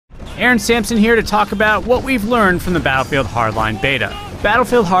Aaron Sampson here to talk about what we've learned from the Battlefield Hardline beta.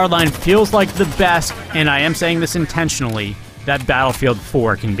 Battlefield Hardline feels like the best, and I am saying this intentionally, that Battlefield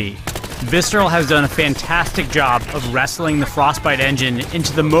 4 can be. Visceral has done a fantastic job of wrestling the Frostbite engine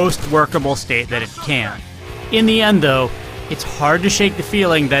into the most workable state that it can. In the end though, it's hard to shake the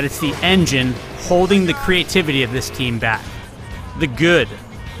feeling that it's the engine holding the creativity of this team back. The good.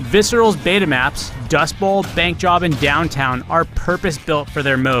 Visceral's beta maps, Dust Bowl, Bank Job, and Downtown are purpose-built for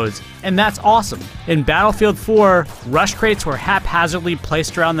their modes, and that's awesome. In Battlefield 4, rush crates were haphazardly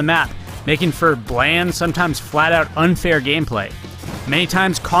placed around the map, making for bland, sometimes flat-out unfair gameplay. Many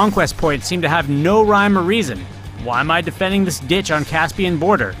times conquest points seem to have no rhyme or reason. Why am I defending this ditch on Caspian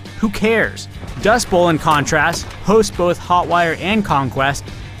border? Who cares? Dust Bowl, in contrast, hosts both Hotwire and Conquest,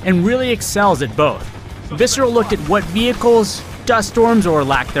 and really excels at both. Visceral looked at what vehicles, dust storms or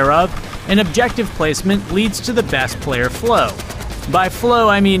lack thereof, and objective placement leads to the best player flow. By flow,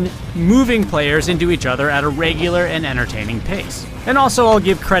 I mean moving players into each other at a regular and entertaining pace. And also I'll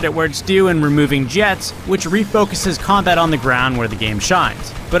give credit where it's due in removing jets, which refocuses combat on the ground where the game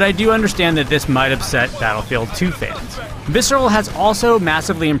shines. But I do understand that this might upset Battlefield 2 fans. Visceral has also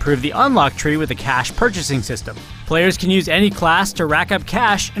massively improved the unlock tree with a cash purchasing system. Players can use any class to rack up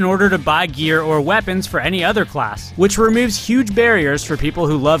cash in order to buy gear or weapons for any other class, which removes huge barriers for people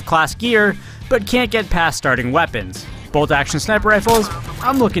who love class gear but can't get past starting weapons. Bolt-action sniper rifles,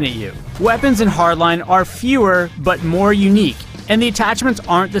 I'm looking at you. Weapons in Hardline are fewer but more unique, and the attachments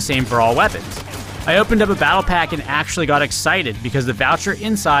aren't the same for all weapons. I opened up a battle pack and actually got excited because the voucher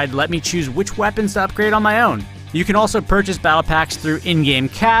inside let me choose which weapons to upgrade on my own. You can also purchase battle packs through in-game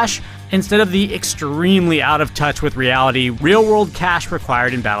cash instead of the extremely out of touch with reality real-world cash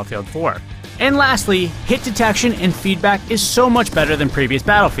required in Battlefield 4. And lastly, hit detection and feedback is so much better than previous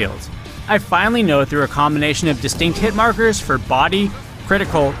Battlefields. I finally know through a combination of distinct hit markers for body,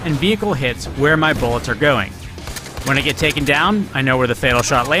 critical, and vehicle hits where my bullets are going. When I get taken down, I know where the fatal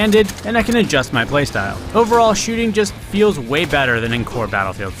shot landed, and I can adjust my playstyle. Overall, shooting just feels way better than in core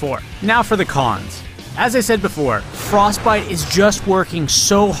Battlefield 4. Now for the cons. As I said before, Frostbite is just working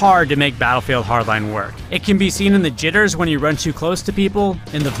so hard to make Battlefield Hardline work. It can be seen in the jitters when you run too close to people,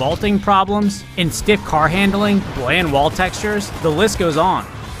 in the vaulting problems, in stiff car handling, bland wall textures, the list goes on.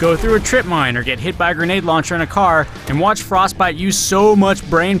 Go through a trip mine or get hit by a grenade launcher in a car and watch Frostbite use so much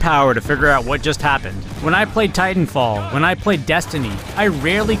brain power to figure out what just happened. When I played Titanfall, when I played Destiny, I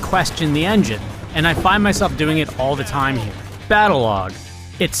rarely questioned the engine, and I find myself doing it all the time here. Battlelog.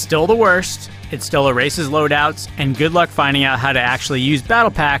 It's still the worst, it still erases loadouts, and good luck finding out how to actually use battle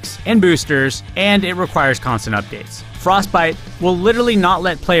packs and boosters, and it requires constant updates. Frostbite will literally not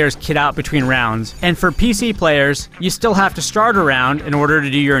let players kit out between rounds, and for PC players, you still have to start a round in order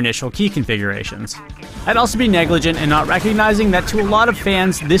to do your initial key configurations. I'd also be negligent in not recognizing that to a lot of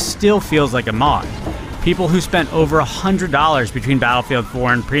fans, this still feels like a mod. People who spent over $100 between Battlefield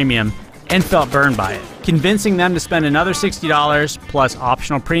 4 and Premium and felt burned by it. Convincing them to spend another $60 plus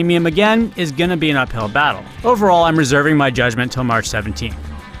optional Premium again is gonna be an uphill battle. Overall, I'm reserving my judgment till March 17th.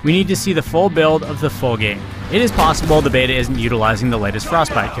 We need to see the full build of the full game. It is possible the beta isn't utilizing the latest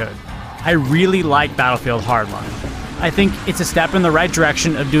Frostbite code. I really like Battlefield Hardline. I think it's a step in the right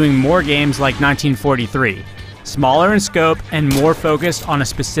direction of doing more games like 1943. Smaller in scope and more focused on a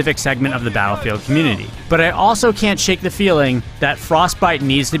specific segment of the Battlefield community. But I also can't shake the feeling that Frostbite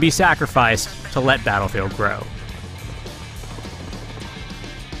needs to be sacrificed to let Battlefield grow.